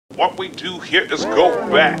What we do here is go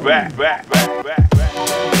back. All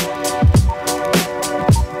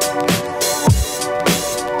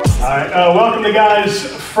right, welcome the guys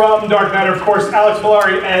from Dark Matter, of course, Alex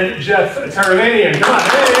Mallari and Jeff Teravainen. Come on, hey.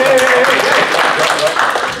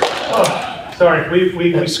 Oh, sorry,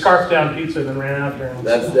 we scarfed down pizza and then ran out there.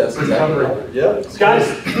 That's exactly right. Yeah. Guys,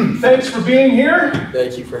 thanks for being here.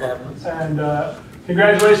 Thank you for having us. And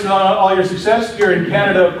congratulations on all your success. Here in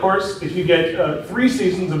Canada, of course, if you get 3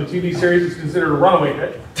 seasons of a TV series, it's considered a runaway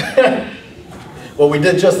hit. Well, we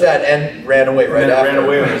did just that and ran away after. Ran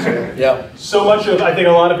away with it. Yeah. So much of, I think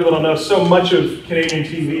a lot of people don't know, so much of Canadian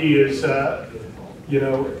TV is, you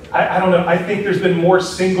know, I don't know, I think there's been more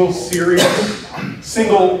single season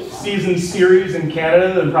series in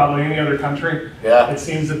Canada than probably any other country. Yeah. It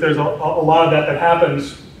seems that there's a lot of that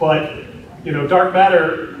happens, but, you know, Dark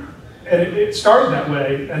Matter, and it started that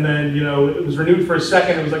way, and then, you know, it was renewed for a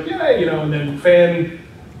second, it was like, yeah, you know, and then fan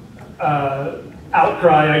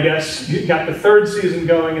outcry, I guess. You got the 3rd season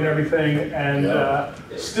going and everything, and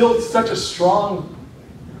still such a strong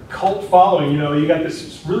cult following. You know, you got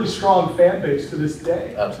this really strong fan base to this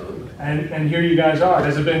day. Absolutely. And here you guys are.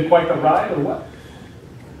 Has it been quite the ride, or what?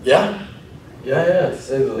 Yeah, to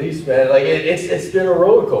say the least, man. Like it's been a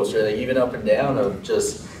roller coaster, like even up and down of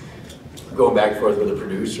just going back and forth with the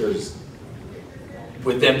producers,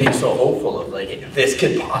 with them being so hopeful of like this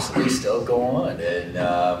could possibly still go on, and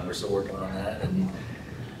we're still working on that, and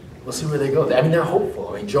we'll see where they go. I mean, they're hopeful.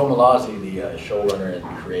 I mean, Joe Malazzi, the showrunner and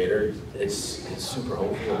creator, is super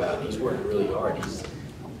hopeful about it. He's working really hard. He's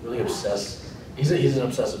really obsessed. He's an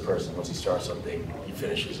obsessive person. Once he starts something, he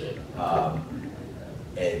finishes it,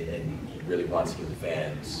 and he really wants to give the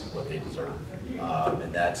fans what they deserve,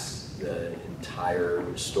 and that's the entire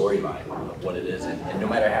storyline of what it is, and no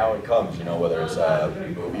matter how it comes, you know, whether it's a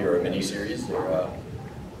movie or a miniseries,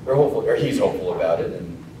 they're hopeful, or he's hopeful about it,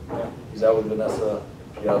 and he's out with Vanessa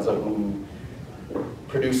Piazza, who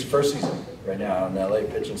produced the 1st season right now out in LA,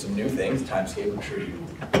 pitching some new things. Timescape, I'm sure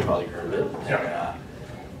you've probably heard of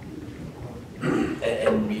it,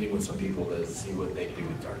 and meeting with some people to see what they can do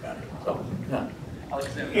with Dark Matter. So, yeah.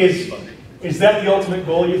 Is that the ultimate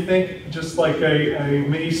goal, you think? Just like a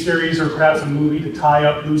mini-series or perhaps a movie to tie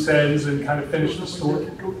up loose ends and kind of finish the story?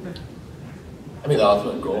 I mean, the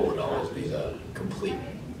ultimate goal would always be the complete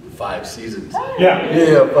 5 seasons.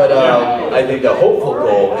 Yeah, but I think the hopeful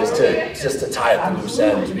goal is to tie up the loose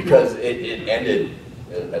ends, because it ended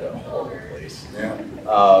at a horrible place. Yeah.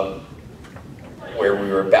 Where we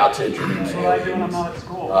were about to introduce aliens.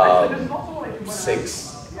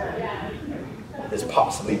 6 is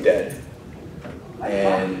possibly dead.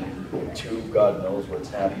 And 2, God knows what's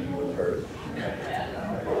happening with her.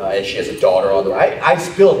 And she has a daughter on the way. I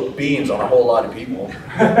spilled beans on a whole lot of people.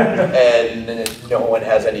 And no one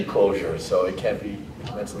has any closure, so it can't be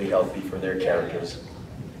mentally healthy for their characters.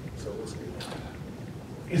 So we'll see.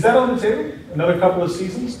 Is that on the table? Another couple of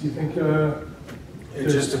seasons? Do you think? It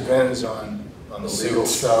just depends on the legal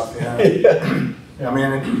stuff. Yeah. I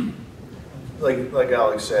mean, like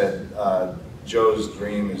Alex said, Joe's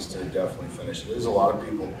dream is to definitely finish it. There's a lot of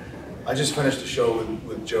people. I just finished a show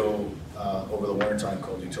with Joe over the wintertime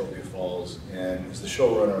called Utopia Falls, and he's the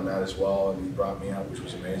showrunner on that as well, and he brought me out, which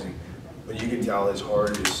was amazing. But you can tell his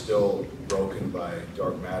heart is still broken by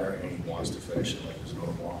Dark Matter, and he wants to finish it like there's no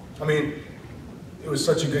tomorrow. I mean, it was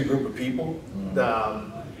such a good group of people.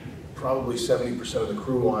 Probably 70% of the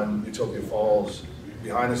crew on Utopia Falls,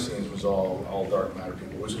 behind the scenes, was all Dark Matter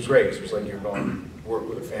people, which was great, because it was like you're going to work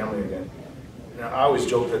with a family again. And I always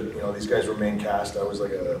joke that, you know, these guys were main cast. I was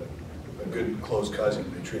like a good close cousin.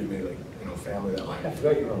 They treated me like, you know, family that way. I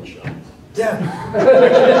forgot you were on the show. Yeah.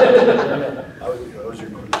 That was your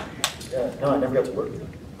group. Yeah. No, I never got to work with them.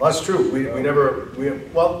 Well, that's true. We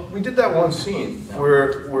did that one scene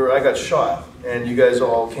where I got shot, and you guys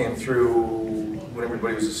all came through when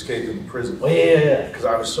everybody was escaping prison. Oh, yeah. Because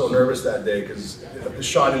I was so nervous that day, because the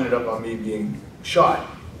shot ended up on me being shot.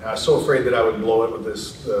 And I was so afraid that I would blow it with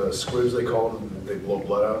this squibs, they call them. They blow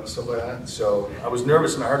blood out and stuff like that. So I was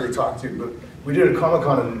nervous and I hardly talked to you. But we did a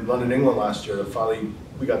Comic-Con in London, England last year. And finally,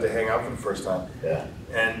 we got to hang out for the first time. Yeah.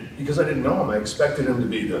 And because I didn't know him, I expected him to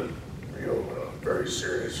be the real, very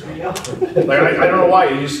serious. Like I don't know why.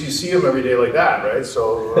 You see him every day like that, right?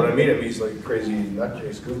 So when I meet him, he's like a crazy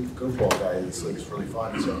nutcase, goofball guy. It's really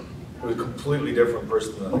fun. So it was a completely different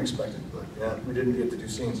person than I expected. But yeah, we didn't get to do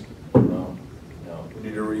scenes. No. We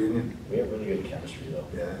need a reunion. We have really good chemistry, though.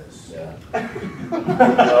 Yes. Yeah.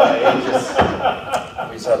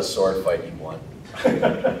 We just had a sword fight and won.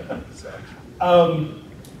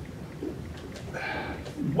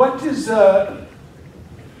 What does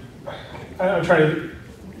I'm trying to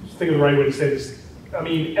think of the right way to say this. I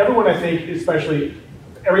mean, everyone I think, especially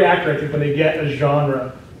every actor I think, when they get a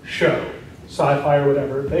genre show, sci-fi or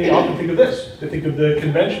whatever, they often think of this. They think of the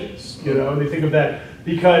conventions, you know, and they think of that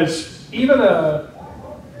because even a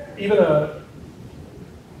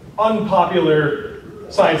unpopular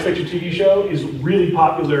science fiction TV show is really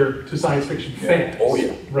popular to science fiction fans. Oh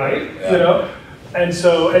yeah. Right? Yeah. You know? And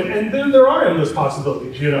so, and there are endless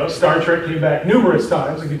possibilities, you know. Star Trek came back numerous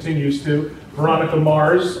times and continues to. Veronica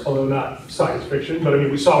Mars, although not science fiction, but I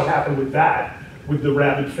mean, we saw what happened with that, with the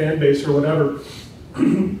rabid fan base or whatever.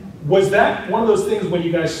 Was that one of those things when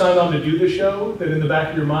you guys signed on to do the show, that in the back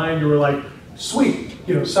of your mind you were like, sweet,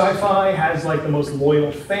 you know, sci-fi has like the most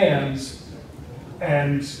loyal fans,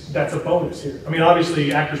 and that's a bonus here. I mean,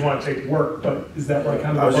 obviously actors want to take work, but is that like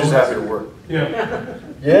kind of I was just happy to work.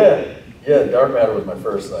 Yeah. Yeah, Dark Matter was my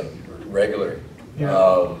first like regular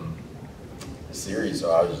series,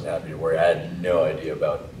 so I was just happy to work. I had no idea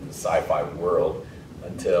about the sci-fi world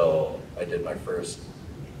until I did my first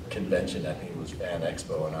convention. I think it was Fan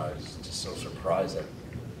Expo, and I was just so surprised that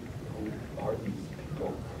who are these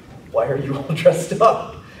people? Why are you all dressed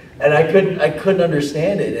up? And I couldn't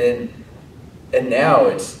understand it. And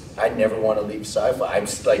now I never want to leave sci-fi. I'm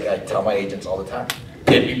just like, I tell my agents all the time,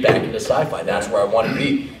 get me back into sci-fi. That's where I want to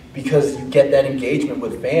be, because you get that engagement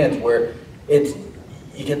with fans where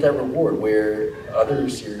you get that reward where other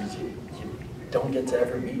series you don't get to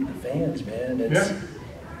ever meet the fans, man.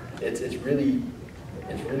 It's really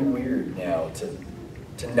weird now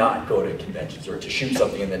to not go to conventions, or to shoot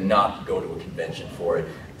something and then not go to a convention for it,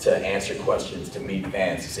 to answer questions, to meet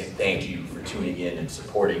fans, to say thank you for tuning in and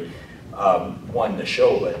supporting one, the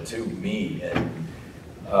show, but two, me. And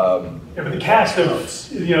but the cast of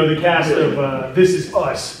This Is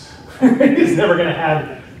Us is never going to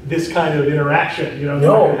have this kind of interaction. You know, they're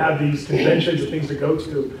not going to have these conventions and things to go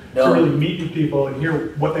to really meet with people and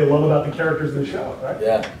hear what they love about the characters in the show, right?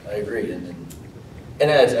 Yeah, I agree. And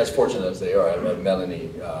as fortunate as they are, I met Melanie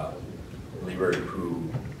Liebert, who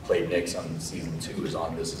played Nix on season 2, is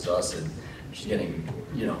on This Is Us, and she's getting,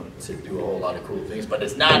 you know, to do a whole lot of cool things. But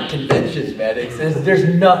it's not conventions, man. There's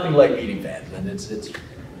nothing like meeting fans, and it's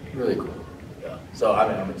really cool. Yeah. So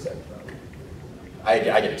I'm excited about it. I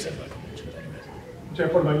get excited about conventions, anyways.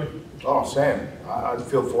 Jeff, what about you? Oh, same. I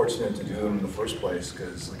feel fortunate to do them in the first place,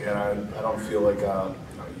 because again, I don't feel like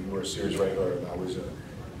you were a series regular and I was a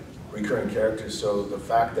recurring character. So the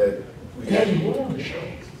fact that we had you were on the show.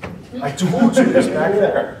 I told you this back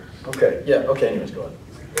there. Okay. Yeah. Okay. Anyways, go on.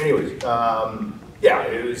 Anyways, yeah,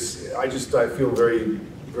 it was. I feel very,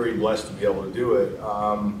 very blessed to be able to do it.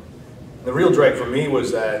 The real drag for me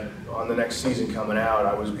was that on the next season coming out,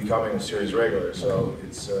 I was becoming a series regular. So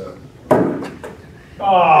it's. It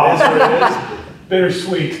is what it is.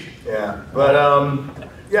 Bittersweet. Yeah, but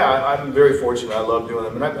yeah, I'm very fortunate. I love doing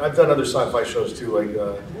them, and I've done other sci-fi shows too, like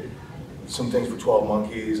some things for 12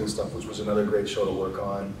 Monkeys and stuff, which was another great show to work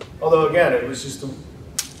on. Although again, it was just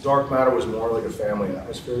Dark Matter was more like a family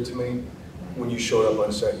atmosphere to me. When you showed up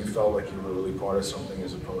on set, you felt like you were really part of something,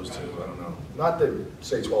 as opposed to, I don't know. Not that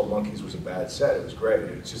say 12 Monkeys was a bad set. It was great.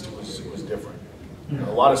 It's just it was different.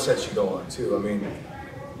 A lot of sets you go on too. I mean,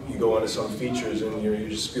 you go into some features and you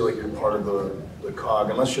just feel like you're part of the cog,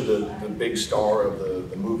 unless you're the big star of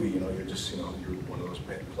the movie. You know, you're just you're one of those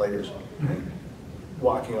players. And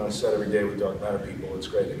walking on a set every day with Dark Matter people, it's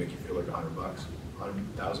great. They make you feel like $100,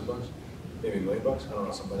 $100,000, maybe $1 million. I don't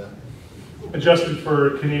know, something like that. Adjusted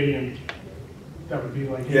for Canadian, that would be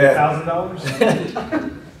like $8,000.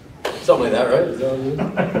 Something like that, right? Is that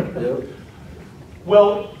what it is?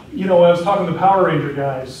 Well, you know, I was talking to the Power Ranger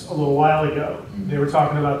guys a little while ago. They were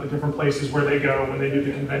talking about the different places where they go when they do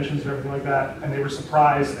the conventions and everything like that, and they were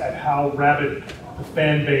surprised at how rabid the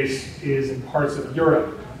fan base is in parts of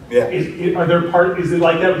Europe. Yeah. Is it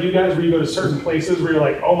like that with you guys, where you go to certain places where you're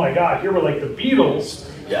like, oh my God, here we're like the Beatles,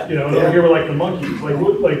 you know, and over here we're like the Monkees,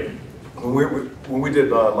 When we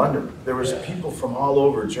did London, there was people from all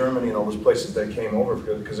over Germany and all those places that came over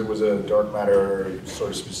because it was a Dark Matter sort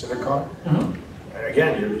of specific con. And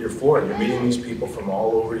again, you're floored. You're meeting these people from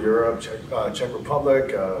all over Europe, Czech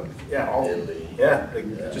Republic, Italy.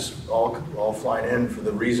 Just all flying in for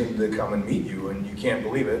the reason to come and meet you, and you can't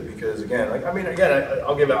believe it because again,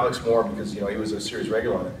 I'll give Alex more because he was a series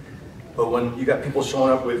regular on it. But when you got people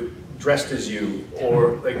showing up dressed as you,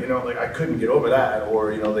 or I couldn't get over that,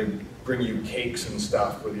 or they bring you cakes and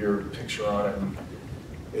stuff with your picture on it. And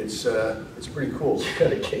it's pretty cool. You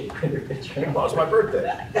got a cake with your picture. Well, it's my birthday.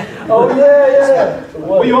 Oh yeah.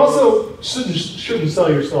 Well, you also shouldn't sell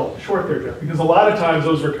yourself short there, Jeff, because a lot of times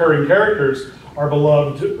those recurring characters are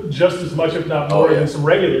beloved just as much, if not more, than some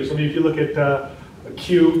regulars. I mean, if you look at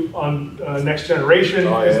Q on Next Generation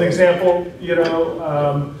as an example, you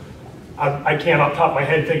know. I can't off the top of my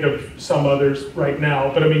head think of some others right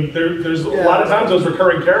now, but I mean, there's a lot of times those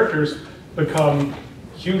recurring characters become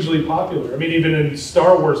hugely popular. I mean, even in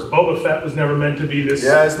Star Wars, Boba Fett was never meant to be this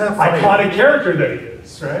iconic character that he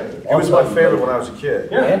is, right? He was my favorite when I was a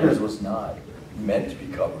kid. Yeah. Anders was not meant to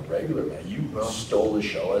become a regular man. You stole the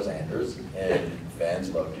show as Anders, and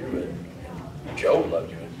fans loved you, and Joe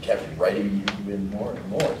loved you, and kept writing you in more and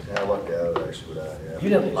more. Yeah, I lucked out actually with that. Yeah. You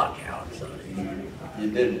didn't luck out, so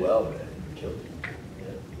you did well, man. You killed it.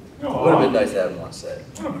 Yeah. Oh, It would have been nice to have him on set.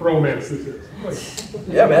 what a romance this is.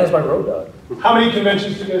 Yeah, man, it's my road dog. How many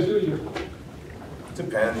conventions do you guys do a year?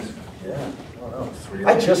 Depends. Yeah, I don't know, 3.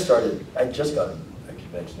 I just got a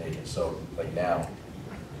convention agent, so like now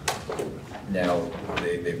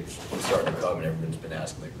they've started to come and everyone's been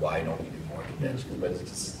asking like, why don't we do more conventions? But it's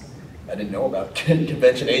just, I didn't know about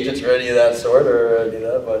convention agents or any of that sort or any of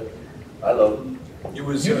that, but I love them. It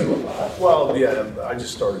was, well, yeah, I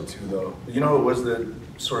just started too though. You know, it was that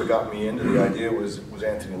sort of got me into the idea was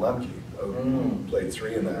Anthony Lemke, who played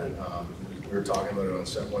 3 in that. We were talking about it on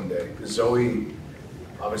set one day. Zoe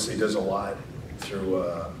obviously does a lot through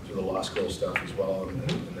the Lost Girl stuff as well, and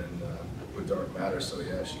then with Dark Matter. So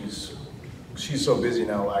yeah, she's so busy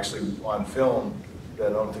now actually on film that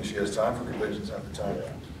I don't think she has time for conventions half the time.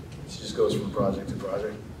 She just goes from project to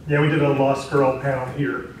project. Yeah, we did a Lost Girl panel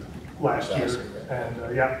here last year, and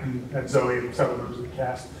and Zoe and several members of the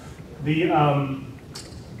cast.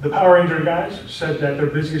 The Power Ranger guys said that their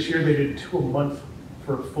busiest year they did 2 a month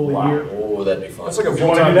for a full year. Oh, that'd be fun. That's like a Do you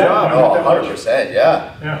wanna full-time do that? job. Oh, 100%,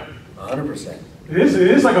 yeah. Yeah, 100%. it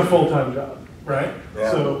is like a full-time job, right?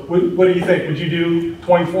 Yeah. So what do you think? Would you do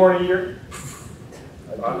 24 in a year?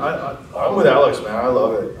 I'm with Alex, man. I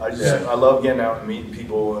love it. I love getting out and meeting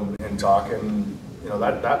people and talking. You know,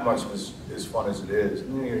 that much was as fun as it is. You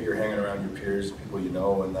know, you're hanging around your peers, people you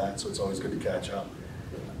know, and that. So it's always good to catch up.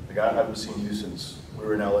 Like I haven't seen you since we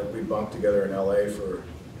were in LA. We bunked together in LA for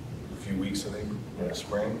a few weeks, I think, in the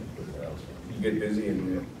spring. You get busy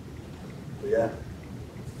but yeah.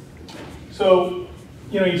 So,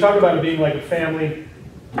 you know, you talk about it being like a family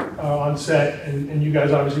on set, and you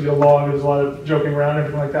guys obviously get along. There's a lot of joking around,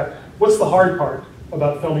 everything like that. What's the hard part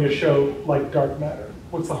about filming a show like Dark Matter?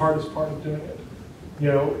 What's the hardest part of doing it? You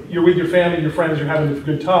know, you're with your family, your friends, you're having a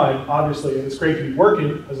good time, obviously, and it's great to be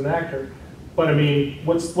working as an actor. But I mean,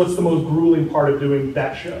 what's the most grueling part of doing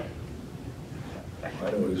that show? I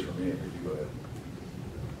know it is for me. You go ahead.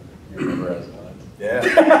 You remember as one?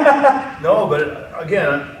 Yeah. No, but again,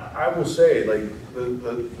 I will say, like,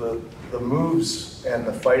 the moves and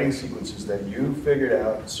the fighting sequences that you figured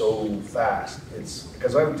out so fast, it's,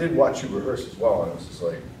 because I did watch you rehearse as well, and it was just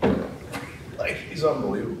like, he's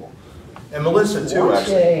unbelievable. And Melissa too,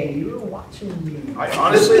 actually. You were watching me. I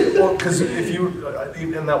honestly, well, because if you,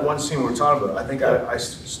 in that one scene we were talking about, I think I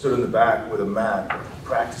stood in the back with a mat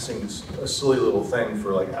practicing a silly little thing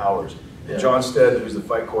for like hours. Yeah. John Stead, who's the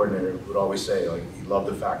fight coordinator, would always say, like, he loved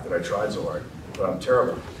the fact that I tried so hard, but I'm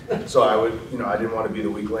terrible. So I would, you know, I didn't want to be the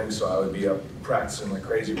weak link, so I would be up practicing like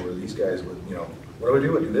crazy, where these guys would, you know, what do I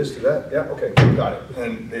do? I do this, do that? Yeah, okay, got it.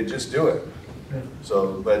 And they just do it.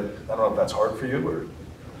 So, but I don't know if that's hard for you or?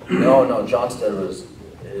 No, John Stead was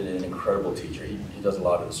an incredible teacher. He does a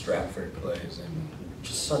lot of the Stratford plays, and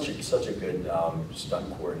just such a good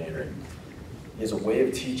stunt coordinator. He has a way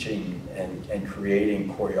of teaching and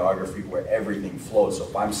creating choreography where everything flows. So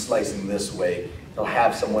if I'm slicing this way, he'll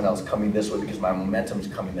have someone else coming this way because my momentum's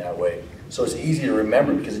coming that way. So it's easy to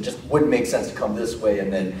remember because it just wouldn't make sense to come this way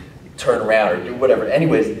and then turn around or do whatever.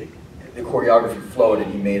 Anyways, the choreography flowed,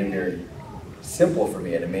 and he made it very simple for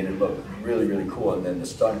me, and it made it look really, really cool. And then the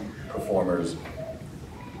stunt performers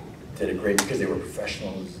did it great because they were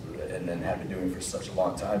professionals and then have been doing it for such a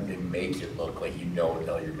long time. They make it look like you know what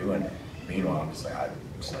the hell you're doing. Meanwhile, I'm just like, I'm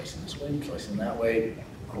slicing this way, I'm slicing that way.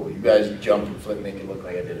 Cool, you guys jump and flip, make it look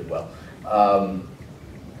like I did it well.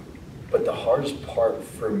 But the hardest part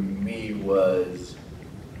for me was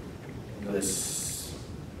this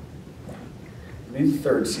maybe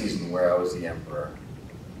third season where I was the Emperor.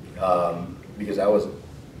 Because I was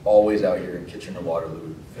always out here in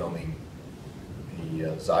Kitchener-Waterloo filming the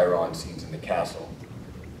Zyron scenes in the castle.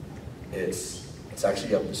 It's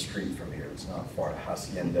actually up the street from here. It's not far.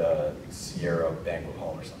 Hacienda Sierra Banquet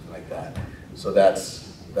Hall or something like that. So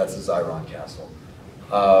that's the Zyron castle.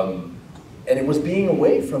 And it was being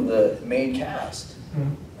away from the main cast,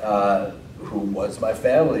 who was my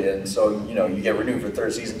family. And so, you know, you get renewed for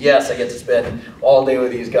third season. Yes, I get to spend all day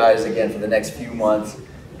with these guys again for the next few months.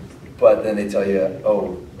 But then they tell you,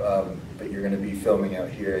 oh, but you're going to be filming out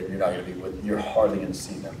here, and you're not going to be with, you're hardly going to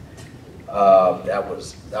see them.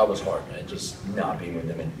 That was hard, man. Just not being with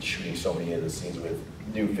them and shooting so many of the scenes with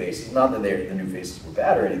new faces. Not that the new faces were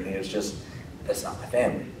bad or anything. It's just that's not my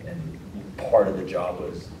family, and part of the job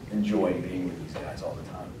was enjoying being with these guys all the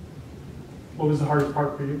time. What was the hardest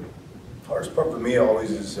part for you? Hardest part for me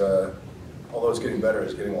always is, although it's getting better,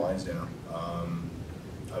 is getting lines down.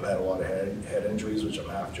 I've had a lot of head injuries, which I'm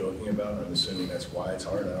half joking about. I'm assuming that's why it's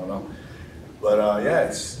hard. I don't know. But yeah,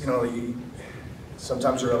 it's, you know,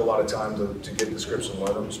 sometimes you have a lot of time to get the scripts and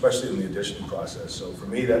learn them, especially in the auditioning process. So for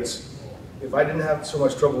me, if I didn't have so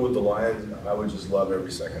much trouble with the lines, I would just love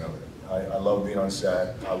every second of it. I love being on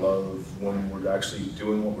set. I love when we're actually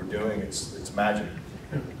doing what we're doing. It's magic.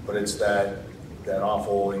 But it's that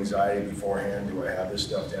awful anxiety beforehand. Do I have this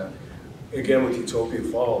stuff down? Again, with Utopia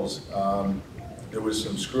Falls, there was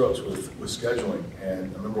some screw-ups with scheduling.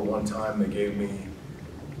 And I remember one time they gave me,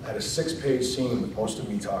 I had a 6-page scene with most of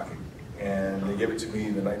me talking. And they gave it to me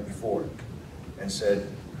the night before and said,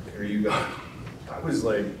 here you go. I was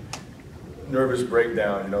like, nervous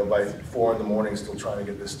breakdown, you know, by 4 in the morning still trying to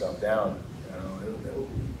get this stuff down. You know,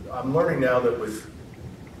 I'm learning now that with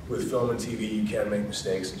film and TV, you can make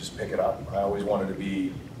mistakes and just pick it up. I always wanted to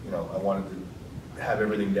be, you know, I wanted to have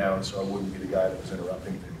everything down so I wouldn't be the guy that was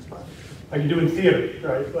interrupting things. Like you do in theater,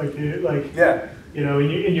 right? Like yeah. You know,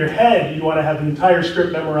 in your head, you want to have the entire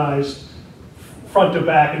script memorized front to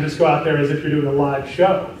back and just go out there as if you're doing a live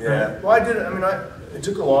show. Yeah. Right? Well, I did. I mean, it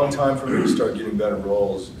took a long time for me to start getting better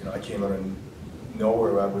roles. You know, I came out of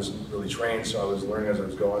nowhere. I wasn't really trained, so I was learning as I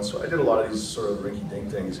was going. So I did a lot of these sort of rinky-dink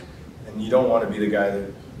things. And you don't want to be the guy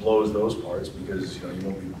that blows those parts because, you know, you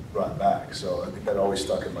won't be brought back. So I think that always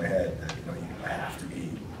stuck in my head that, you know, I have to be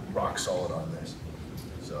rock solid on this.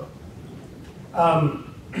 So.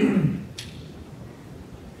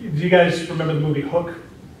 Do you guys remember the movie Hook?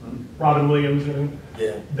 Robin Williams, and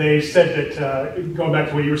Yeah. they said that, going back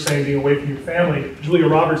to what you were saying, being away from your family, Julia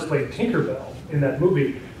Roberts played Tinkerbell in that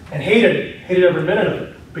movie and hated every minute of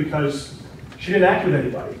it because she didn't act with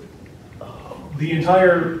anybody. The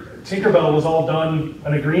entire Tinkerbell was all done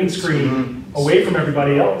on a green screen away from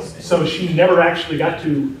everybody else. So she never actually got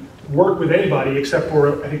to work with anybody except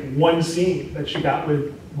for, I think, one scene that she got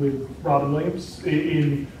with Robin Williams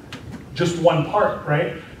in just one part,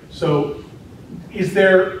 right? So is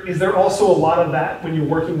there also a lot of that when you're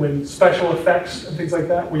working with special effects and things like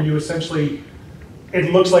that, where you essentially,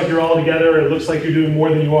 it looks like you're all together, it looks like you're doing more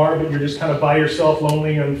than you are, but you're just kind of by yourself,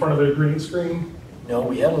 lonely in front of the green screen? No,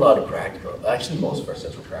 we had a lot of practical. Actually, most of our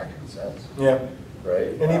sets were practical sets. Yeah. Right?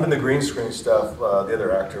 And even the green screen stuff, the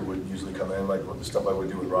other actor would usually come in, like with the stuff I would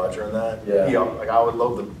do with Roger and that. Yeah. Like I would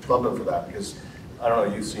love them for that because, I don't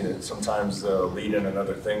know, you've seen it, sometimes the lead in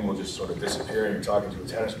another thing will just sort of disappear and you're talking to a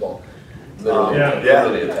tennis ball. Literally,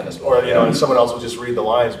 literally a tennis ball. Or, you know, and someone else would just read the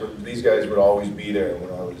lines, but these guys would always be there when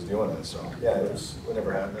I was doing it. So, yeah, we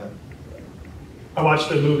never had that. I watched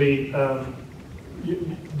the movie,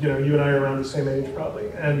 you know, you and I are around the same age probably,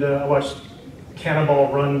 and I watched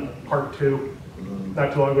Cannonball Run Part 2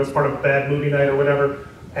 not too long ago. It's part of a bad movie night or whatever,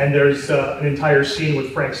 and there's an entire scene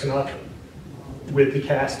with Frank Sinatra, with the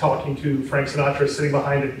cast talking to Frank Sinatra sitting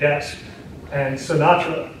behind a desk, and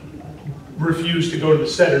Sinatra refused to go to the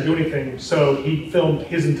set or do anything, so he filmed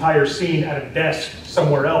his entire scene at a desk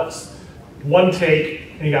somewhere else. One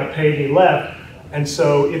take, and he got paid and he left, and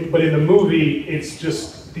so, but in the movie, it's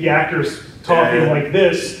just the actors talking like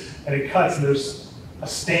this, and it cuts, and there's a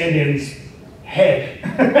stand-in's head.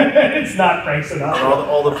 It's not Frank Sinatra. And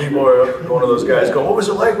all the people are going to those guys go, what was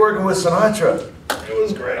it like working with Sinatra? It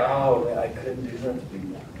was great. Oh, man, I couldn't do that.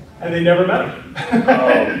 And they never met him.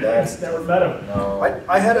 That's never met him. No.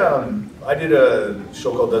 I did a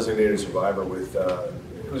show called Designated Survivor with,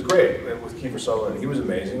 it was great, with Kiefer Sutherland. He was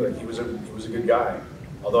amazing, like he was a good guy.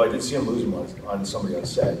 Although I did see him lose him on somebody on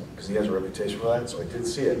set, because he has a reputation for that, so I did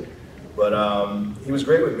see it. But he was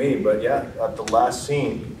great with me, but yeah, at the last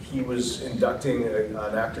scene, he was inducting an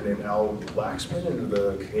actor named Al Waxman into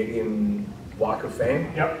the Canadian Walk of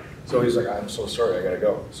Fame. Yep. So he's like, I'm so sorry, I gotta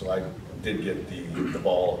go. So I did get the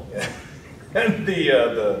ball and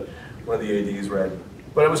one of the ADs read.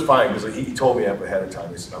 But it was fine, because he told me up ahead of time,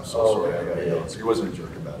 he said, I'm so sorry, I gotta go. So he wasn't a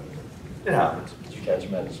jerk about it. It happens. Did you catch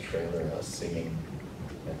him at his trailer singing?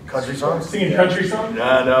 Country songs? Singing country songs?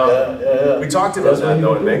 No. Yeah. We talked about that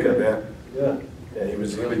though in makeup, Yeah. Yeah, he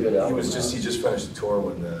was Really good album, he just finished the tour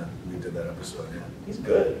when we did that episode, yeah. He's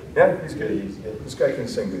good. Yeah, he's good. He's good. This guy can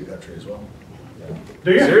sing good country as well.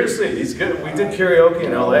 Do you? Seriously, he's good. We did karaoke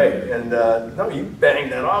in LA, and no, you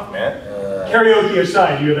banged that off, man. Karaoke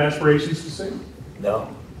aside, do you have aspirations to sing?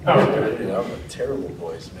 No. Oh, okay. You know, I'm a terrible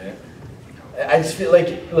voice, man. I just feel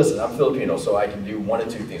like, listen, I'm Filipino, so I can do one of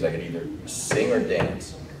two things. I can either sing or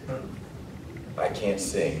dance. I can't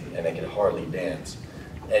sing and I can hardly dance.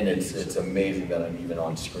 And it's amazing that I'm even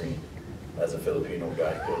on screen as a Filipino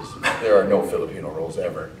guy, because there are no Filipino roles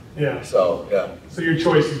ever. Yeah. So, yeah. So your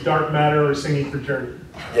choice is Dark Matter or Singing for Journey?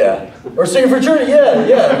 Yeah. Or Singing for Journey,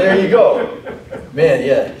 yeah, there you go. Man,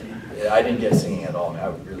 yeah, I didn't get singing at all, man. I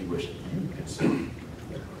really wish you could sing.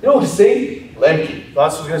 You know who can sing? Lemke. That's what I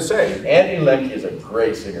was gonna say. Anthony Lemke is a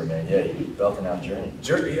great singer, man. Yeah, he belting out Journey.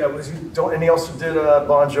 Yeah, and he also did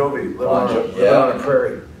Bon Jovi, Living on a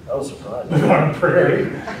Prairie. I was surprised. On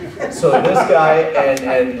Prairie. So this guy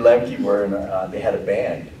and Lemke were in, they had a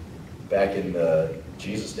band back in the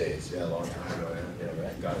Jesus days. Yeah, a long time ago, yeah,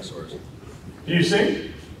 right. Dinosaurs. Do you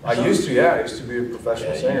sing? I used to, yeah. I used to be a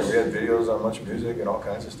professional singer. you We had videos on Much Music and all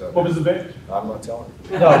kinds of stuff. What was the band? I'm not telling.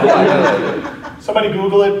 No. Somebody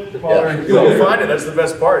Google it. Yeah. You'll find it. That's the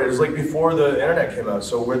best part. It was like before the internet came out,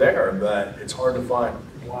 so we're there, but it's hard to find.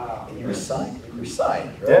 Wow. You were signed? You were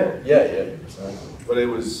signed, right? Yeah. Yeah, you were signed. But it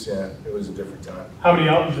was a different time. How many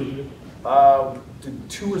albums did you do?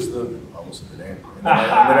 Two was almost the name. And then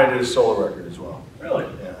I did a solo record as well. Really?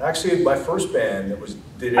 Yeah. Actually, my first band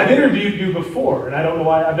I've interviewed you before, and I don't know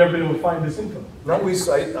why I've never been able to find this info. No,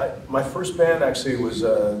 my first band actually was,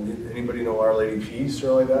 anybody know Our Lady Peace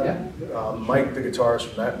or like that? Yeah. Mike, the guitarist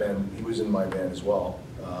from that band, he was in my band as well.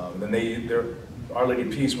 And then Our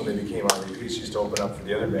Lady Peace, when they became Our Lady Peace, used to open up for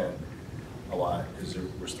the other band a lot, because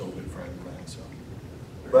we're still good friends, man. So.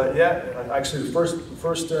 But yeah, actually the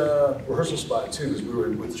first rehearsal spot too, because we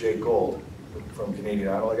were with Jay Gold from Canadian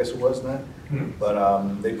Idol, I guess it was, that. Mm-hmm.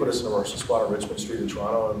 But they put us in a rehearsal spot on Richmond Street in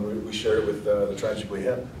Toronto, and we shared it with the Tragically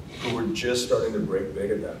Hip, who were just starting to break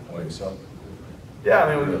big at that point. So yeah,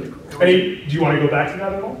 I mean, do you want to go back to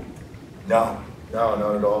that at all? No,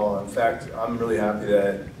 not at all. In fact, I'm really happy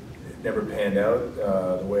that it never panned out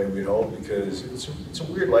the way we'd hoped, because it's a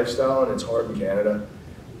weird lifestyle and it's hard in Canada.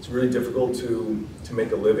 It's really difficult to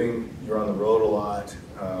make a living. You're on the road a lot.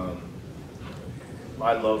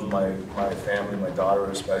 I love my family, my daughter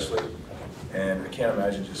especially, and I can't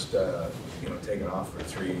imagine just taking off for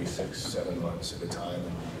 3, 6, 7 months at a time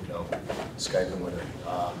and Skyping with her.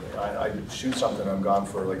 I shoot something, I'm gone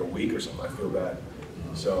for like a week or something. I feel bad.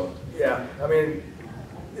 So yeah, I mean,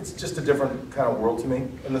 it's just a different kind of world to me.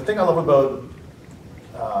 And the thing I love about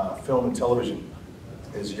film and television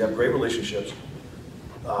is you have great relationships.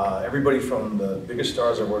 Everybody from the biggest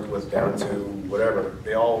stars I worked with down to whatever,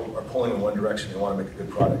 they all are pulling in one direction. They want to make a good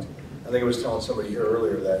product. I think I was telling somebody here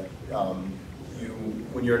earlier that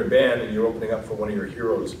when you're in a band and you're opening up for one of your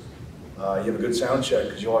heroes, you have a good sound check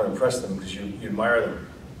because you want to impress them, because you admire them.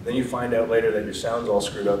 Then you find out later that your sound's all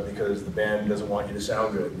screwed up because the band doesn't want you to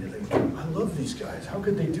sound good. And you're thinking, I love these guys. How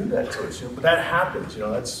could they do that to us? But that happens.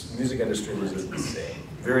 That's music industry was a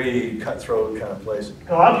very cutthroat kind of place. And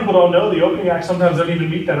a lot of people don't know the opening act sometimes don't even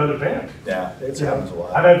meet that other band. Yeah, it happens a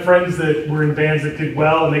lot. I've had friends that were in bands that did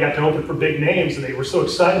well and they got to open for big names and they were so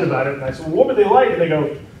excited about it. And I said, well, what were they like? And they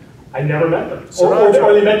go, I never met them. Or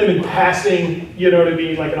they met them in passing, you know what I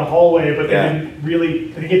mean, like in a hallway, but they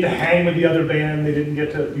didn't get to hang with the other band. They didn't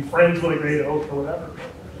get to be friends with a great host or whatever.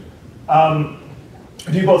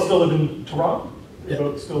 Do you both still live in Toronto? Yeah. You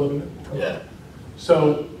both still live in Toronto? Yeah.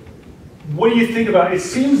 So what do you think about, it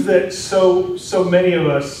seems that so many of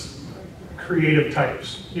us creative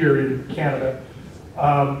types here in Canada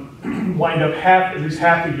wind up at least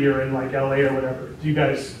half the year in like LA or whatever. Do you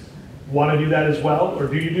guys want to do that as well, or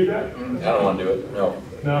do you do that? I don't want to do it. No.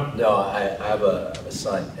 No, I have a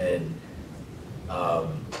son, and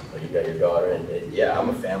you got your daughter, and yeah, I'm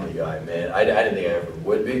a family guy, man. I didn't think I ever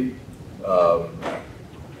would be.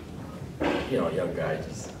 Young guy,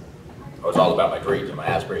 I was all about my dreams and my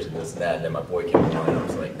aspirations, this and that, and then my boy came along, and I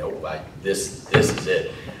was like, nope, this is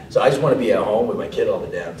it. So I just want to be at home with my kid all the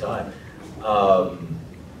damn time.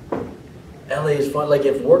 LA is fun. Like,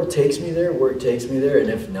 if work takes me there, and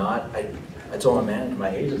if not, I told my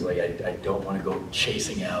agents, like, I don't want to go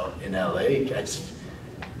chasing out in LA. I just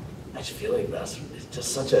feel like it's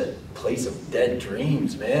just such a place of dead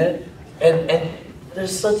dreams, man. And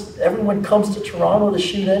everyone comes to Toronto to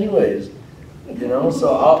shoot anyways,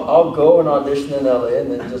 so I'll go and audition in LA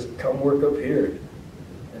and then just come work up here.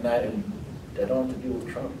 And I don't have to deal with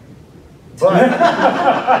Trump. But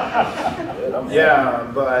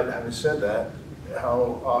but having said that,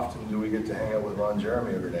 how often do we get to hang out with Ron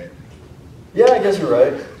Jeremy every night? Yeah, I guess you're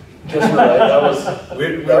right. We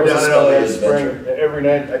were down in LA this spring every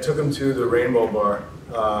night. I took him to the Rainbow Bar,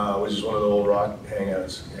 which is one of the old rock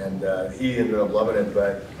hangouts, and he ended up loving it.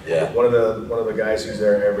 But one of the guys who's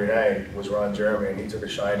there every night was Ron Jeremy, and he took a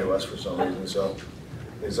shine to us for some reason. So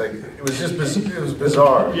it's like it was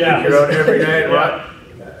bizarre. Yeah, every night.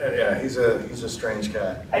 Yeah, he's a strange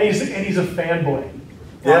cat. And he's a fanboy.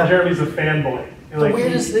 Yeah. Ron Jeremy's a fanboy. The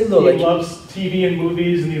weirdest thing though, he like loves TV and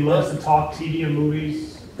movies, and he loves to talk TV and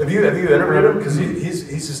movies. Have you interviewed him? Because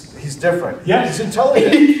he's different. Yes. He's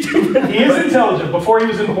intelligent. He is intelligent. Before he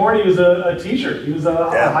was in porn, he was a teacher. He was a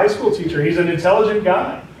high school teacher. He's an intelligent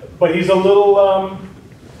guy, but he's a little.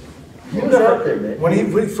 he was out there, man. When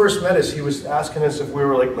he first met us, he was asking us if we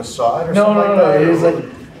were like Mossad or No, something like that. He was like,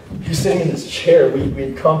 he's sitting in this chair.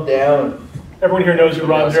 We'd come down. Everyone here knows who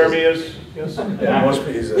Ron Jeremy is. Yes. Yeah, most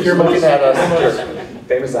people. He's looking at us,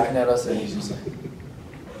 famous looking at us, and he's just like,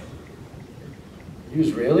 he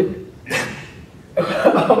was really?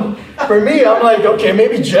 For me, I'm like, okay,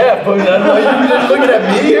 maybe Jeff, but I'm like, you're just looking at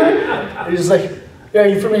me here? He's just like, yeah,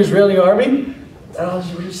 you from the Israeli army? And I was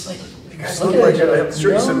just like, you guys look like, I'm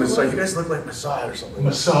sure you said Mossad, you guys look like Mossad or something.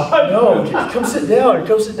 Mossad? No, come sit down,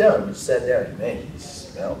 come sit down. He sat down, man, he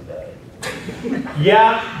smelled bad.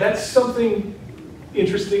 Yeah, that's something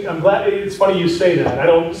interesting. I'm glad, it's funny you say that. I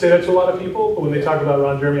don't say that to a lot of people, but when they talk about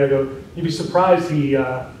Ron Jeremy, I go, you'd be surprised he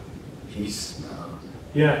smells.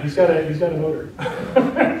 Yeah, he's got an odor.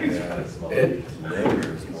 It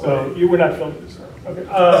lingers. So you were not filming this. Okay.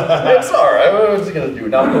 It's all right. What was he gonna do?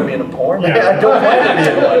 Not put me in a porn? Yeah. I don't mind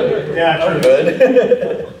to be in one. Yeah, true.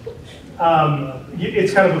 I'm good.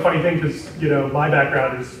 It's kind of a funny thing because my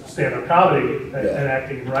background is stand-up comedy and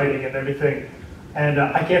acting and writing and everything, and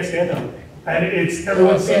I can't stand LA. And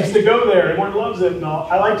everyone seems to go there. Everyone loves it and all.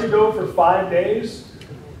 I like to go for 5 days.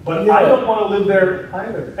 But I don't want to live there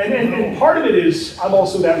either. And part of it is I'm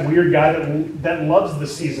also that weird guy that loves the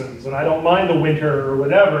seasons, and I don't mind the winter or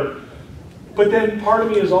whatever. But then part of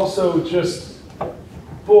me is also just,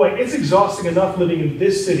 boy, it's exhausting enough living in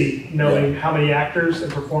this city knowing how many actors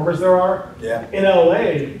and performers there are. Yeah. In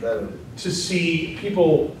LA, to see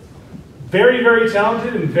people very, very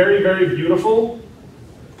talented and very, very beautiful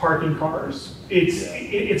parking cars.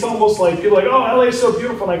 It's almost like people are like, oh, LA is so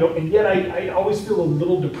beautiful, and I go, and yet I always feel a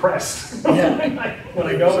little depressed when I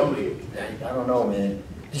go and leave. I don't know, man.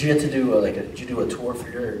 Did you get to do did you do a tour for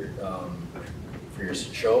your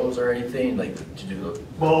shows or anything? Like, did you do?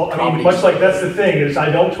 Well, I mean, much like that's the thing is I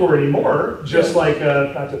don't tour anymore. Just like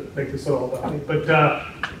not to make this all about me, but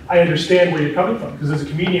I understand where you're coming from because as a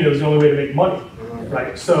comedian, it was the only way to make money,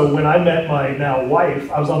 right? So when I met my now wife,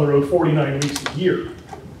 I was on the road 49 weeks a year.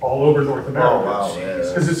 All over North America. Oh, wow.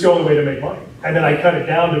 Because it's the only way to make money. And then I cut it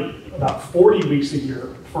down to about 40 weeks a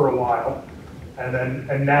year for a while.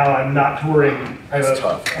 And now I'm not touring. I'm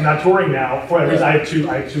not touring now for that reason.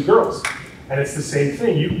 I have two girls. And it's the same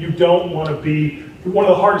thing. You don't want to be, one of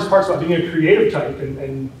the hardest parts about being a creative type,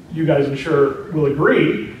 and you guys I'm sure will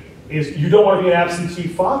agree, is you don't want to be an absentee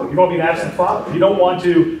father. You don't want to be an absent father. You don't want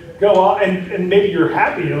to go on, and maybe you're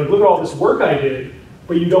happy, like look at all this work I did,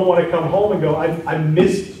 but you don't want to come home and go, I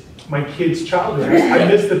missed my kid's childhood. I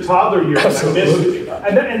missed the toddler years. Absolutely.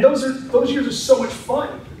 And those years are so much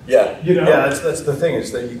fun. Yeah. Yeah, that's the thing,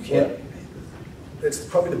 is that you can't, it's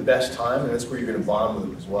probably the best time, and that's where you're going to bond with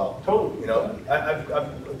them as well. Totally. I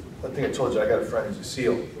think I told you, I got a friend who's a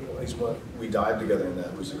SEAL. We dived together, and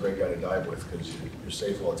that was a great guy to dive with because you're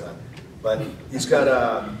safe all the time. But he's got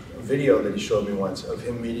a video that he showed me once of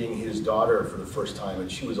him meeting his daughter for the first time,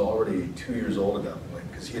 and she was already 2 years old at that point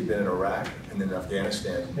because he had been in Iraq and then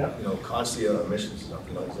Afghanistan, constantly on missions and stuff.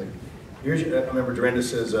 He's like, I remember Dorinda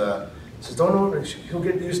says, don't know, he'll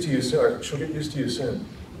get used to you soon, or she'll get used to you soon.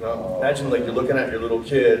 Imagine like you're looking at your little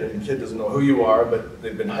kid, and the kid doesn't know who you are, but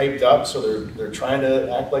they've been hyped up, so they're trying to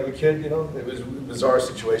act like a kid. It was a bizarre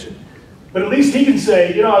situation. But at least he can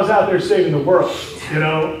say, I was out there saving the world.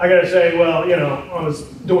 I got to say, well, I was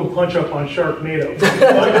doing punch up on Sharknado.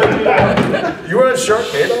 You were on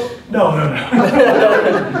Sharknado? No.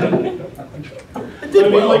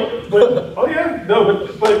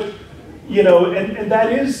 And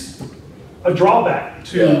that is a drawback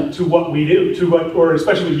to what we do, or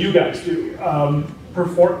especially what you guys do,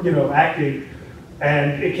 acting,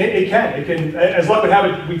 and it can. As luck would have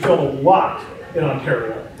it, we film a lot in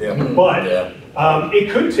Ontario. Yeah. But it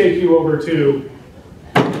could take you over to,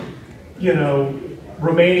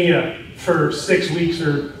 Romania for 6 weeks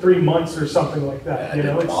or 3 months or something like that. I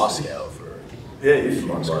did Moscow for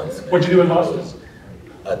months. What'd you do in Moscow?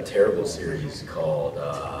 A terrible series called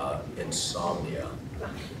Insomnia.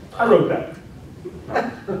 I wrote that.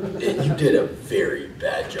 You did a very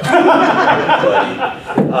bad job,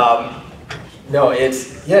 buddy. No, it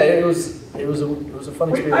was a fun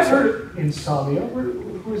Wait, experience. I've heard of Insomnia.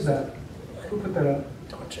 Who is that? Who put that up?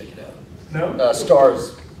 Don't check it out. No?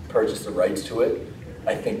 Stars purchased the rights to it,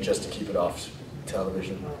 I think just to keep it off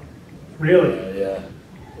television. Really? Yeah.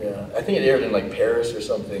 I think it aired in like Paris or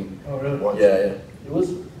something. Oh, really? Yeah. It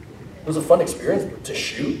was it was a fun experience to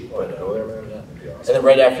shoot. Oh, I know there, man. Yeah. That'd be awesome. And then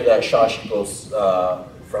right after that, Shawshank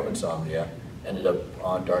from Insomnia ended up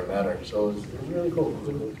on Dark Matter. So it was really cool. It was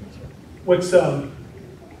a really cool experience.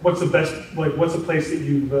 What's the best, like, what's the place that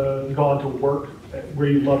you've gone to work where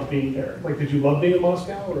you loved being there? Like, did you love being in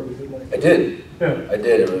Moscow, or was it like? I did. Yeah. I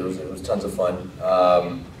did. It was tons of fun.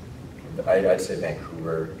 I'd say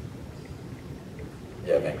Vancouver.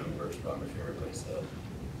 Yeah, Vancouver is probably my favorite place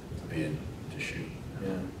to be in, to shoot.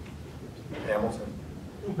 Yeah. Hamilton.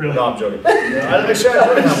 Really? No, I'm joking. Actually, I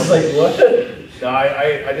enjoyed Hamilton. Like what? No,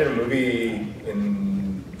 I did a movie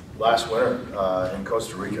last winter in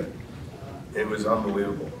Costa Rica. It was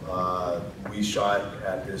unbelievable. We shot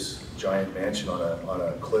at this giant mansion on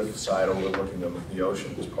a cliff side overlooking the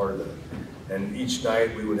ocean. It was part of it. And each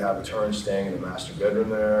night we would have a turn staying in the master bedroom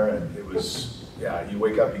there, and it was, yeah, you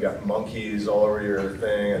wake up, you got monkeys all over your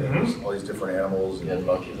thing, and there was all these different animals. You had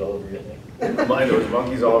monkeys all over your thing? Mine, there was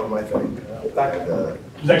monkeys all over my thing. And,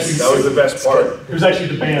 That was the best part. It was actually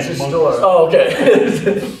the band. It's just Monkeys. still a- Oh,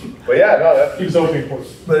 okay. But yeah, no, that, He was opening for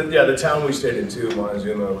us. but yeah, the town we stayed in too,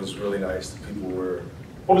 Montezuma, was really nice. The people were,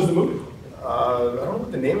 What was the movie? I don't know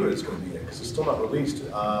what the name of it's going to be yet, because it's still not released.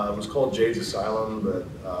 It was called Jade's Asylum, but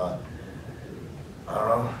I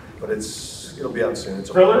don't know, but it'll be out soon. It's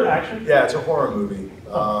a Thriller, action? Yeah, it's a horror movie.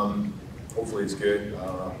 Hopefully it's good. I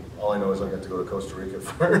don't know. All I know is I got to go to Costa Rica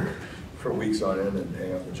for weeks on end and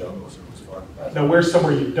hang out in the jungle, so it was fun. Now, where's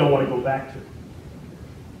somewhere you don't want to go back to?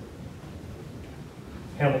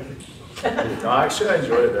 Hamilton. No, actually, I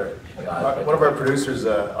enjoyed it there. One of our producers,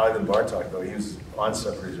 Ivan Bartok, though, he was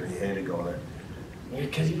on-set producer. He hated going there.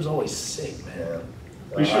 Because he was always sick, man.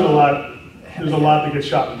 Yeah. We shoot a lot. There's a lot that gets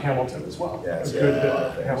shot in Hamilton as well. Yeah, It's yeah, good a lot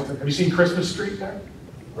of things. Hamilton. Have you seen Christmas Street there?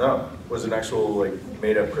 No, was it an actual like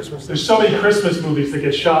made-up Christmas? There's so many Christmas movies that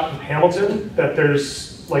get shot in Hamilton that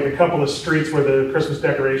there's like a couple of streets where the Christmas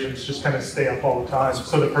decorations just kind of stay up all the time,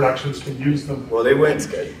 so the productions can use them. Well, they went.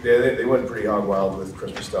 They went pretty hog wild with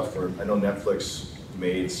Christmas stuff. Where I know Netflix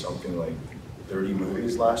made something like 30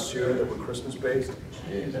 movies last year that were Christmas based.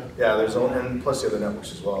 Yeah. Yeah, there's and plus the other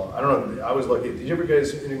networks as well. I don't know. I was lucky. Did you ever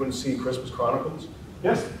guys anyone see Christmas Chronicles?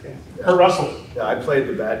 Yes. Kurt Russell. Yeah, I played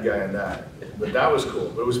the bad guy in that, but that was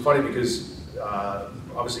cool. But it was funny because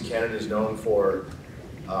obviously Canada is known for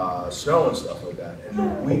snow and stuff like that.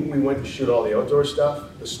 And we went to shoot all the outdoor stuff.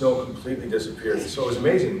 The snow completely disappeared. So it was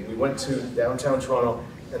amazing. We went to downtown Toronto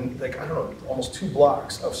and like, I don't know, almost 2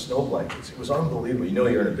 blocks of snow blankets. It was unbelievable. You know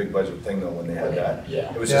you're in a big budget thing though when they had that.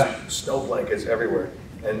 Yeah. It was just snow blankets everywhere.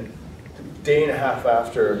 And a day and a half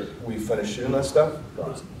after we finished shooting that stuff,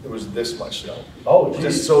 there was this much snow. Oh,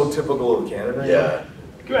 Just so typical of Canada.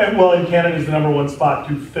 Yeah. Well, and Canada is the #1 spot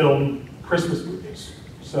to film Christmas movies.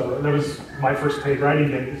 So that was my first paid writing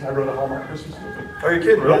days. I wrote a Hallmark Christmas movie. Are you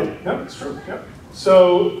kidding, really? Yeah, it's true. Yeah.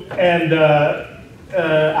 So, and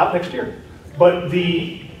out next year. But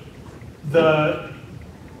you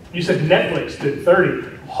said Netflix did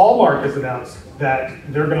 30. Hallmark has announced that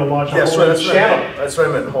they're going to launch a Yes, whole new that's channel. That's what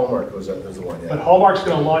I meant. Hallmark was the one. But Yeah, Hallmark's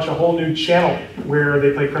going to launch a whole new channel where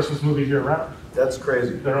they play Christmas movies year round. that's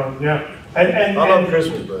crazy. Their own, yeah. And I love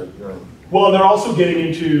Christmas, but well, and they're also getting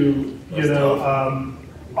into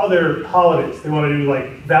other holidays. They want to do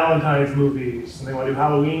like Valentine's movies, and they want to do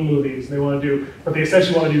Halloween movies, and they want to do, but they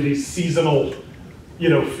essentially want to do these seasonal,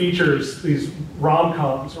 features, these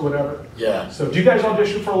rom-coms or whatever. Yeah. So do you guys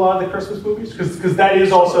audition for a lot of the Christmas movies? Because that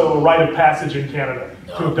is also a rite of passage in Canada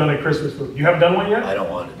to have done a Christmas movie. You haven't done one yet? I don't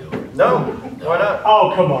want to do it. no, why not?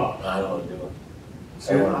 Oh, come on. I don't want to do it.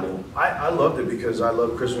 See, I loved it because I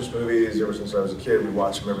love Christmas movies. Ever since I was a kid, we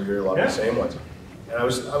watched them every year, a lot of the same ones. And I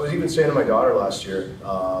was even saying to my daughter last year,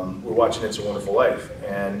 we're watching It's a Wonderful Life,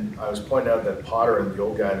 and I was pointing out that Potter, and the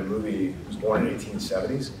old guy in the movie, was born in the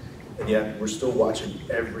 1870s, and yet we're still watching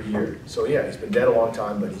every year. So yeah, he's been dead a long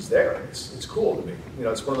time, but he's there. It's cool to me.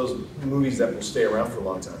 It's one of those movies that will stay around for a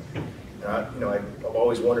long time. And I've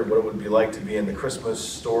always wondered what it would be like to be in the Christmas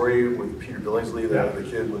Story with Peter Billingsley, the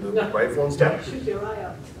kid with the rifle and stuff. Shoot your eye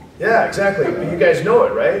out. Yeah, exactly. But you guys know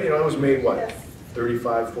it, right? It was made, what,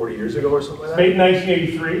 35, 40 years ago or something like that? Made in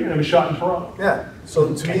 1983, and it was shot in Toronto. Yeah.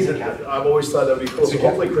 So to me, I've always thought that would be cool. So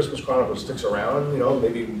hopefully Christmas Chronicles sticks around,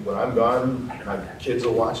 maybe when I'm gone, my kids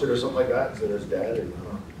will watch it or something like that, instead of their dad.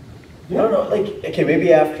 Or, I don't know, okay,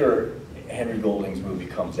 maybe after Henry Golding's movie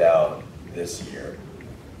comes out this year,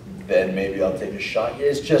 then maybe I'll take a shot.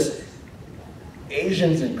 It's just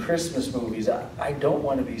Asians in Christmas movies. I don't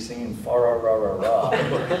want to be singing fa ra ra ra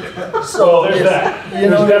ra. So there's that. You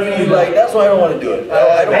know what I mean? Like that's why I don't want to do it.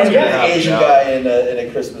 I don't want to be an Asian guy in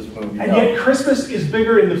a Christmas movie. And yet Christmas is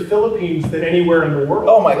bigger in the Philippines than anywhere in the world.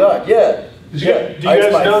 Oh my God, yeah. Do you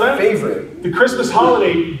guys know that? Favorite. The Christmas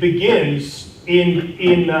holiday begins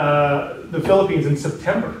in the Philippines in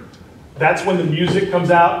September. That's when the music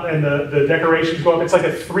comes out and the decorations go up. It's like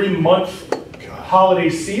a 3-month holiday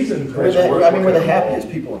season. We're the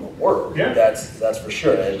happiest people in the world. Yeah. That's for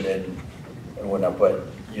sure. And whatnot. But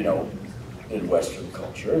in Western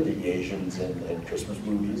culture, the Asians in Christmas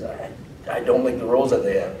movies, I don't like the roles that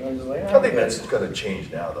they have. I'm just like, I think that's going to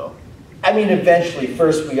change now, though. I mean, eventually,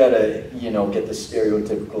 first we gotta, get the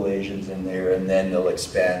stereotypical Asians in there, and then they'll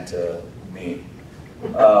expand to me.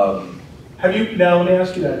 Let me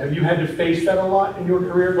ask you that. Have you had to face that a lot in your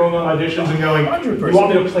career, going on auditions and going, 100%. You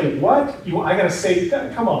want me to play what? I gotta say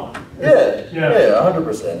that? Come on. Yeah,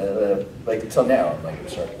 100%. Like, until now,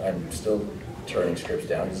 I'm still turning scripts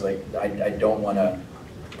down. It's like, I don't want to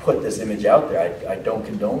put this image out there. I don't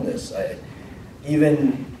condone this.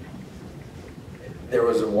 There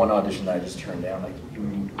was one audition that I just turned down, like,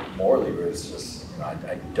 even morally, where it's just,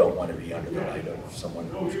 I don't want to be under the light of someone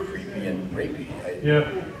who's creepy and rapey.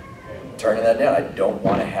 Turning that down, I don't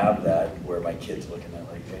want to have that where my kid's looking at,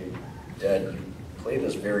 like, hey, Dad, you play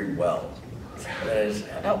this very well.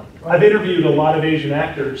 I've interviewed a lot of Asian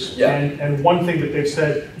actors, and one thing that they've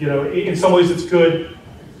said, in some ways it's good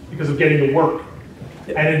because of getting the work,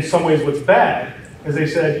 and in some ways what's bad is they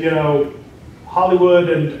said, Hollywood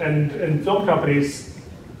and film companies,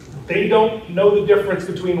 they don't know the difference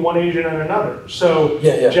between one Asian and another. So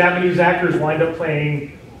Japanese actors wind up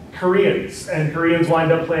playing Koreans, and Koreans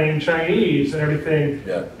wind up playing Chinese and everything.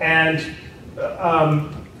 Yeah. And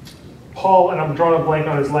Paul, and I'm drawing a blank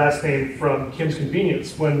on his last name from Kim's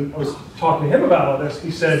Convenience, when I was talking to him about all this,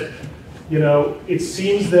 he said, it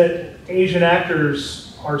seems that Asian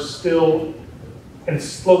actors are still, and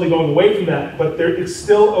slowly going away from that, but it's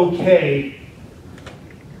still okay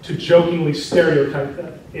to jokingly stereotype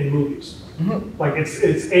them in movies. Mm-hmm. Like it's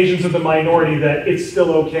Asians of the minority that it's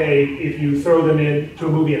still okay if you throw them into a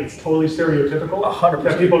movie and it's totally stereotypical. 100%.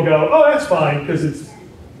 That people go, oh, that's fine because it's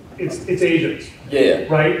Asians. Yeah.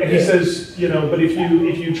 Right. And he says, but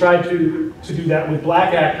if you try to do that with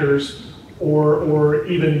black actors or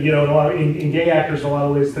even in gay actors in a lot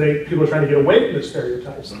of ways today, people are trying to get away from the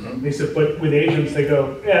stereotypes. Mm-hmm. And he said, but with Asians they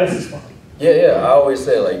go, yeah, this is fine. Yeah. I always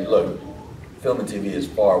say, like, look, film and TV is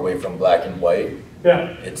far away from black and white. Yeah.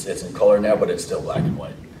 It's in color now, but it's still black and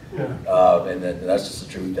white. Yeah. And that's just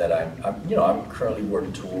the truth that I'm currently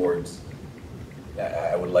working towards.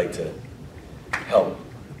 I would like to help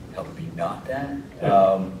be not that.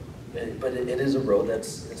 But it is a road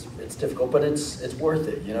it's difficult, but it's worth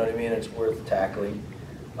it. You know what I mean? It's worth tackling.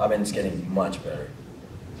 It's getting much better.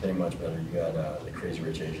 It's getting much better. You got the Crazy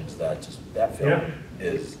Rich Asians. That film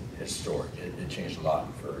is historic. It changed a lot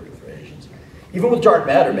for Asians. Even with Dark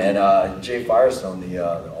Matter, man, Jay Firestone, the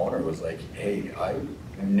owner, was like, hey, I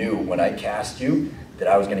knew when I cast you that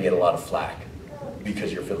I was going to get a lot of flack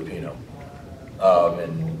because you're Filipino.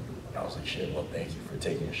 And I was like, shit, well, thank you for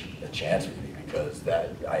taking a chance with me because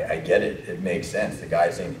I get it. It makes sense. The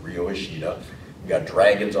guy's named Ryo Ishida. We got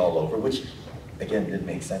dragons all over, which, again, didn't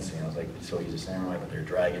make sense to me. I was like, so he's a samurai, but they're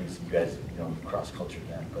dragons. You guys, cross-cultured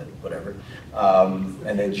that, but whatever.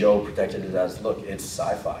 And then Joe protected it as, look, it's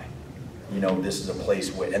sci-fi. This is a place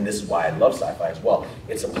where, and this is why I love sci-fi as well,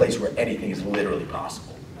 it's a place where anything is literally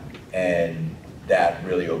possible. And that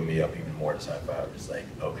really opened me up even more to sci-fi. I was just like,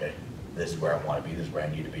 okay, this is where I want to be, this is where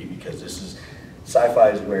I need to be, because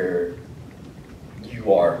sci-fi is where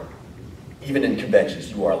you are, even in conventions,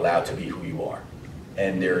 you are allowed to be who you are.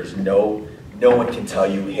 And there's no one can tell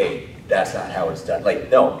you, hey, that's not how it's done. Like,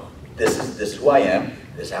 no, this is who I am,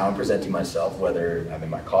 this is how I'm presenting myself, whether I'm in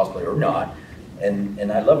my cosplay or not.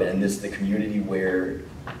 And I love it. And this is the community where,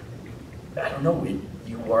 I don't know,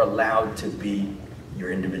 you are allowed to be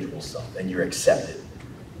your individual self and you're accepted.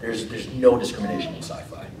 There's no discrimination in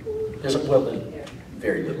sci-fi. There's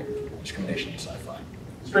very little discrimination in sci-fi.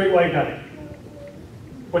 Straight white guy.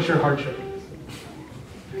 What's your hardship?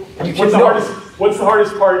 What's the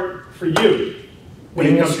hardest part for you? When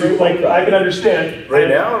it comes to, like, I can understand. Right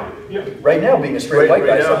now? Yeah. Right now, being a straight white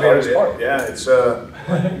guy is the hardest part. Yeah, it's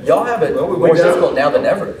y'all have it more difficult now than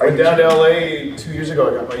ever. I went down to LA 2 years ago.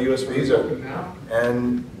 I got my US visa,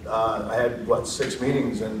 and I had 6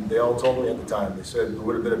 meetings, and they all told me at the time. They said there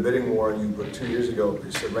would have been a bidding war on you, but 2 years ago,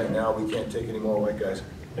 they said right now we can't take any more white guys.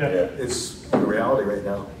 Yeah. It's the reality right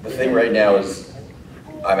now. The thing right now is,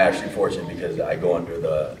 I'm actually fortunate because I go under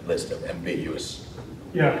the list of ambiguous.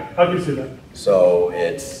 Yeah, I can see that. So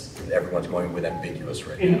everyone's going with ambiguous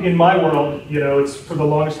right now. In my world, it's for the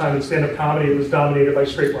longest time in stand-up comedy, it was dominated by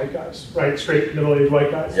straight white guys, right? Straight middle-aged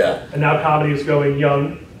white guys. Yeah. And now comedy is going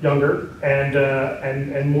younger,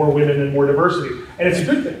 and more women and more diversity, and it's a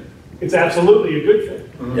good thing. it's absolutely a good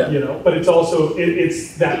thing, Yeah. you know. But it's also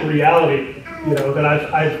it's that reality, you know, that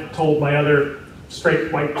I've told my other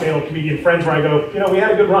straight white male comedian friends where I go, you know, we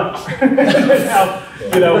had a good run. Now,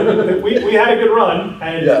 you know, we had a good run,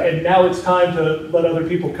 and now it's time to let other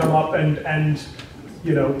people come up and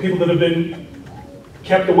you know, people that have been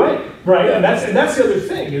kept away, right? Yeah. And that's the other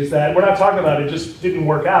thing, is that we're not talking about it just didn't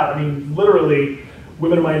work out. I mean, literally,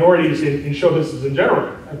 women and minorities in show business in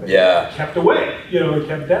general have been kept away, you know, or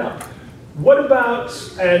kept down. What about,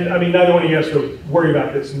 and I mean, neither one of you has to worry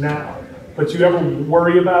about this now, but do you ever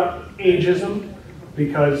worry about ageism?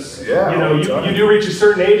 Because you know, you do reach a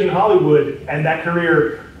certain age in Hollywood, and that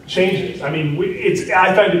career changes. I mean,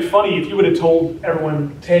 I find it funny, if you would have told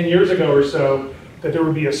everyone 10 years ago or so that there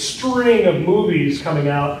would be a string of movies coming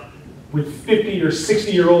out with 50 or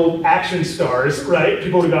 60-year-old action stars, right?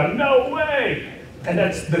 People would have gone, no way! And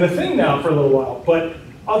that's been a thing now for a little while. But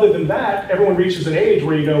other than that, everyone reaches an age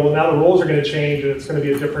where you go, well, now the roles are going to change and it's going to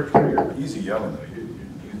be a different career. Easy young though. You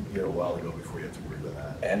get a while to go before you have to worry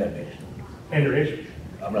about that. And I'm Asian. And your age.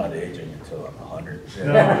 I'm not aging until I'm 100.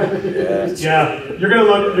 No. Yeah, you're gonna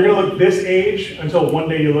look this age until one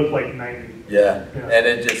day you look like 90. Yeah, and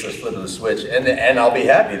it just a flip of the switch, and I'll be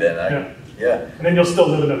happy then. Yeah. And then you'll still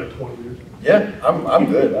live another 20 years. Yeah, I'm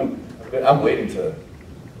good. I'm good. I'm waiting to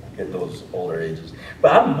get those older ages.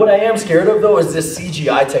 But what I am scared of though is this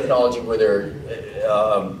CGI technology where they're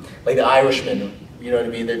like the Irishman. You know what I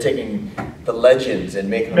mean? They're taking the legends and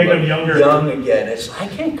making them younger. Young again. I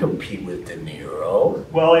can't compete with De Niro.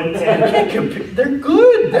 Well, I can't compete. They're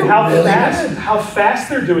good. They're how really fast? good. How fast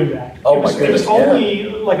they're doing that? Oh my goodness! It was only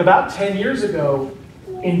like about 10 years ago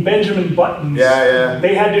in Benjamin Buttons.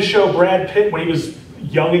 They had to show Brad Pitt when he was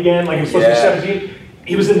young again, like he was supposed to be 17.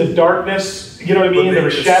 He was in the darkness. You know what I mean? There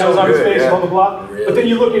were shadows on his face, blah blah blah. Really? But then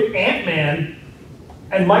you look at Ant-Man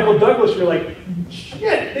and Michael Douglas. You're like,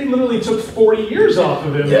 shit! They literally took 40 years off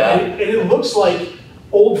of him, and it looks like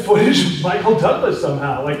old footage of Michael Douglas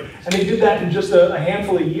somehow. Like, and they did that in just a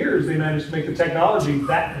handful of years. They managed to make the technology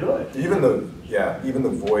that good. Even the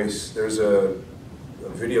voice. There's a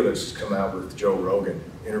video that's just come out with Joe Rogan,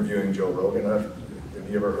 interviewing Joe Rogan. Have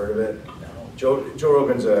you ever heard of it? No. Joe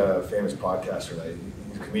Rogan's a famous podcaster.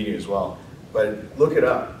 He's a comedian as well. But look it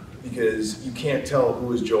up, because you can't tell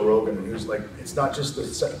who is Joe Rogan and who's like. It's not just the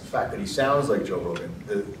fact that he sounds like Joe Rogan.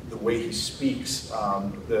 The way he speaks,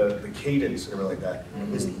 the cadence and everything like that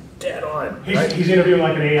is dead on. He's interviewing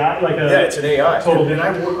like an AI, it's an AI. Total. And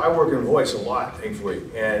I work in voice a lot, thankfully,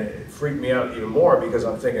 and it freaked me out even more because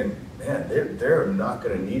I'm thinking, man, they're not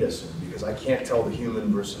going to need us soon because I can't tell the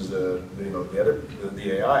human versus the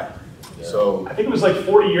AI. Yeah. So I think it was like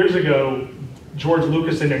 40 years ago, George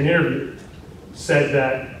Lucas in an interview said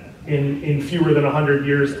that in fewer than 100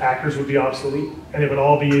 years, actors would be obsolete, and it would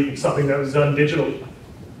all be something that was done digitally.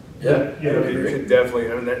 It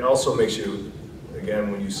definitely, and it also makes you,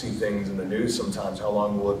 again, when you see things in the news sometimes, how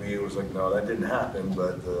long will it be? It was like, no, that didn't happen,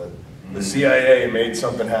 but the CIA made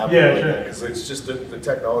something happen. Because it's just, the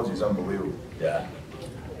technology is unbelievable. Yeah.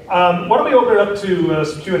 Why don't we open it up to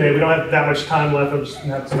some Q&A? We don't have that much time left. I'm just going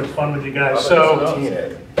to have so much fun with you guys. So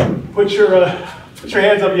put your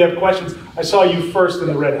hands up if you have questions. I saw you first in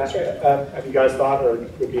the red hat. Have you guys thought or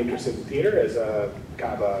would be interested in theater as a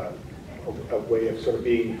kind of a way of sort of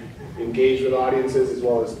being engaged with audiences as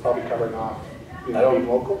well as probably covering off being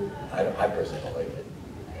local? I personally don't like it.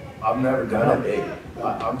 I've never done it.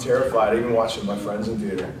 I'm terrified, even watching my friends in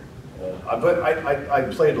theater. But I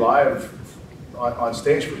played live on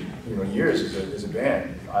stage for years as a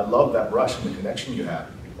band. I love that rush and the connection you have.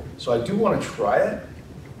 So I do want to try it,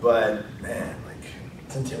 but man, like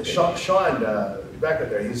Sean back up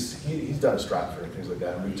there, he's done Stratford and things like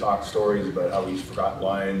that, and we talked stories about how he's forgot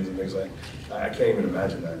lines and things like that. I can't even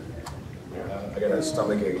imagine that. I got a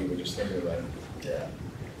stomach ache even just thinking about it. Yeah,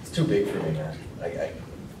 it's too big for me, man.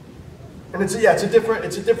 And it's a different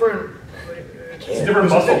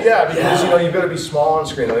muscle. Yeah, because you've got to be small on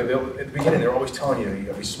screen. At the beginning, they're always telling you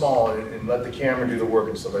got to be small and let the camera do the work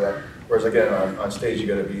and stuff like that. Whereas again, on stage, you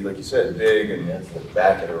got to be, like you said, big and it's the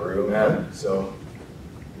back of the room. Yeah. So.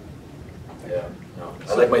 Yeah. No.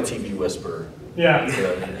 I like my TV whisperer. Yeah.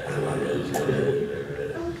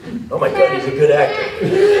 Oh my God, he's a good actor.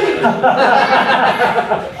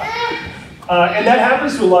 And that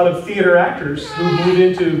happens to a lot of theater actors who move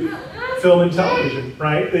into film and television,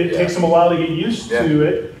 right? It takes them a while to get used to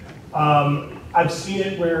it. I've seen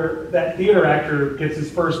it where that theater actor gets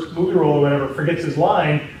his first movie role or whatever, forgets his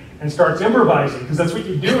line, and starts improvising, because that's what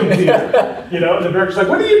you do in theater. And the director's like,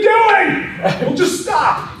 "What are you doing? We'll just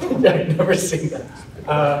stop." I've never seen that.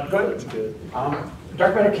 Go ahead. That's good.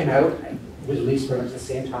 Dark Matter came out was released pretty much at the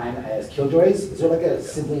same time as Killjoys. Is there like a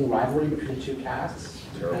sibling rivalry between the two casts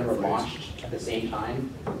that were launched at the same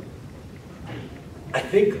time? I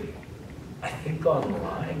think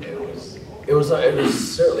online it was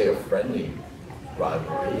certainly a friendly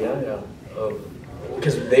rivalry,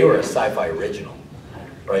 because they were a sci-fi original,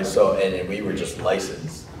 right? So and we were just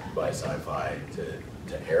licensed by Sci-Fi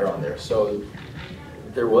to air on there. So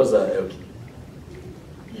there was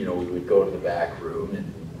we would go to the back room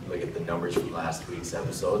and look at the numbers from last week's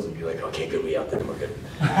episodes and be like, okay, good, we out there, we're good.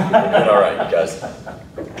 We're good, all right, you guys.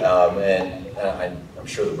 And I'm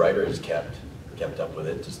sure the writers kept up with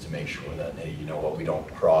it just to make sure that, hey, you know what, we don't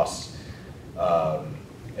cross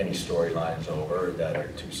any storylines over that are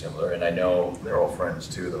too similar. And I know They're all friends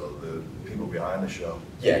too, though, the people behind the show.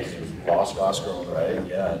 yeah, because it was Lost Girl, right?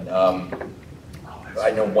 Yeah. And, I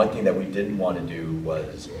know one thing that we didn't want to do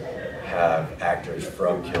was have actors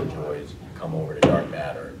from Killjoys come over to Dark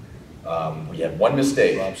Matter. We had one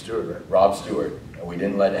mistake. Rob Stewart, right? Rob Stewart, and we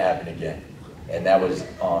didn't let it happen again. And that was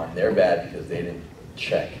on their bad because they didn't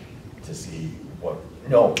check to see what.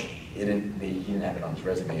 No, he didn't have it on his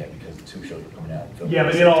resume yet because the two shows were coming out. Yeah,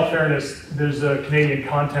 but in all fairness, there's a Canadian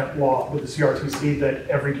content law with the CRTC that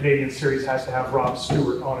every Canadian series has to have Rob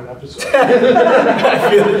Stewart on an episode. I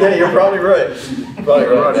feel yeah, you're probably right. Probably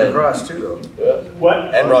right. Roger Cross too, though. Yeah.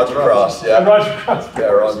 What? And Roger Cross, yeah. And Roger Cross. Yeah,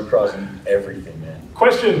 Roger Cross and everything, man.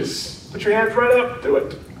 Questions? Put your hands right up. Do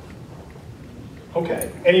it. Okay.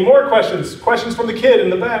 Any more questions? Questions from the kid in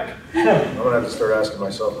the back? I'm gonna have to start asking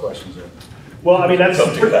myself questions then. Well, I mean, that's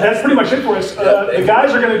pretty much it for us. The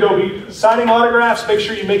guys are going to go be signing autographs. Make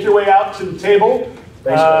sure you make your way out to the table.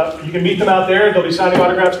 You can meet them out there. They'll be signing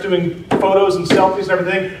autographs, doing photos and selfies and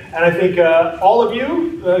everything. And I think all of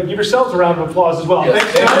you, give yourselves a round of applause as well. Yes,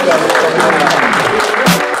 Thanks, guys.